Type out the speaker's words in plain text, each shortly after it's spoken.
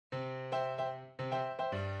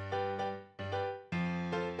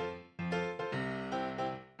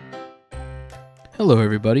Hello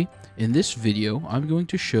everybody. In this video, I'm going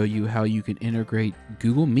to show you how you can integrate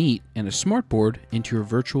Google Meet and a smartboard into your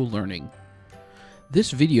virtual learning.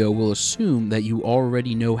 This video will assume that you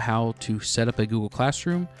already know how to set up a Google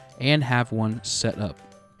Classroom and have one set up.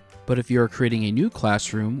 But if you are creating a new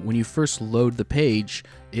classroom, when you first load the page,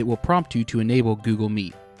 it will prompt you to enable Google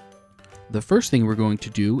Meet. The first thing we're going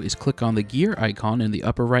to do is click on the gear icon in the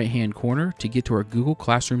upper right hand corner to get to our Google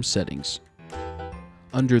Classroom settings.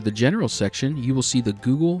 Under the General section, you will see the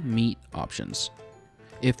Google Meet options.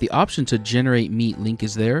 If the option to generate Meet link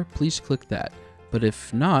is there, please click that. But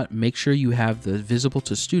if not, make sure you have the Visible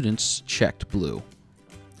to Students checked blue.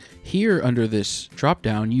 Here under this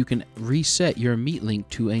drop-down, you can reset your Meet link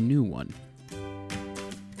to a new one.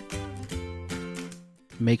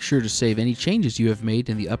 Make sure to save any changes you have made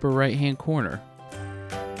in the upper right-hand corner.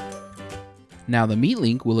 Now the Meet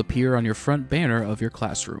link will appear on your front banner of your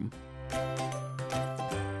classroom.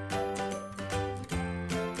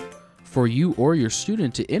 For you or your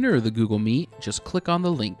student to enter the Google Meet, just click on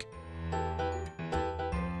the link.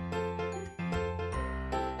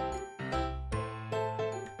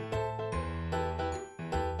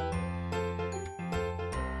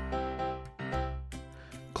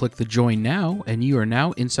 Click the Join Now, and you are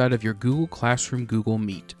now inside of your Google Classroom Google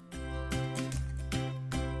Meet.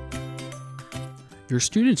 Your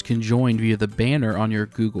students can join via the banner on your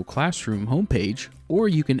Google Classroom homepage, or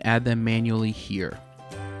you can add them manually here.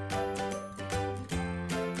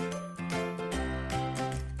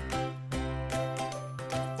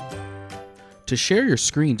 To share your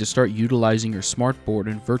screen to start utilizing your smartboard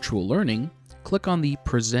in virtual learning, click on the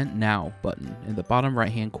Present Now button in the bottom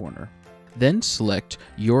right-hand corner. Then select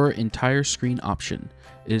your entire screen option.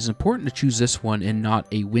 It is important to choose this one and not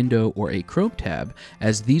a window or a Chrome tab,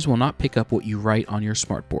 as these will not pick up what you write on your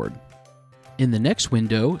smartboard. In the next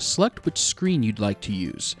window, select which screen you'd like to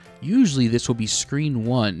use. Usually this will be screen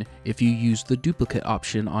 1 if you use the duplicate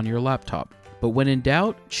option on your laptop. But when in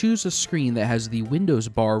doubt, choose a screen that has the Windows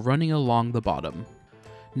bar running along the bottom.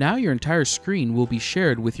 Now your entire screen will be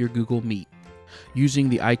shared with your Google Meet. Using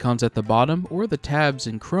the icons at the bottom or the tabs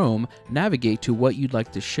in Chrome, navigate to what you'd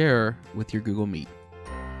like to share with your Google Meet.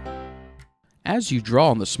 As you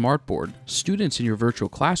draw on the smartboard, students in your virtual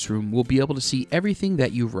classroom will be able to see everything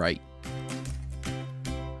that you write.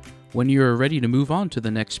 When you are ready to move on to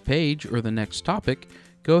the next page or the next topic,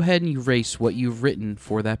 go ahead and erase what you've written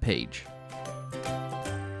for that page.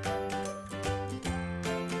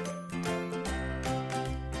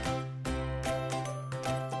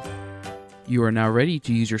 You are now ready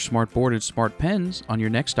to use your smartboard and smart pens on your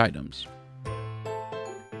next items.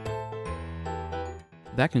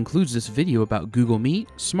 That concludes this video about Google Meet,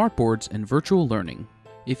 smartboards, and virtual learning.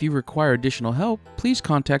 If you require additional help, please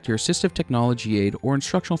contact your assistive technology aide or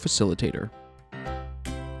instructional facilitator.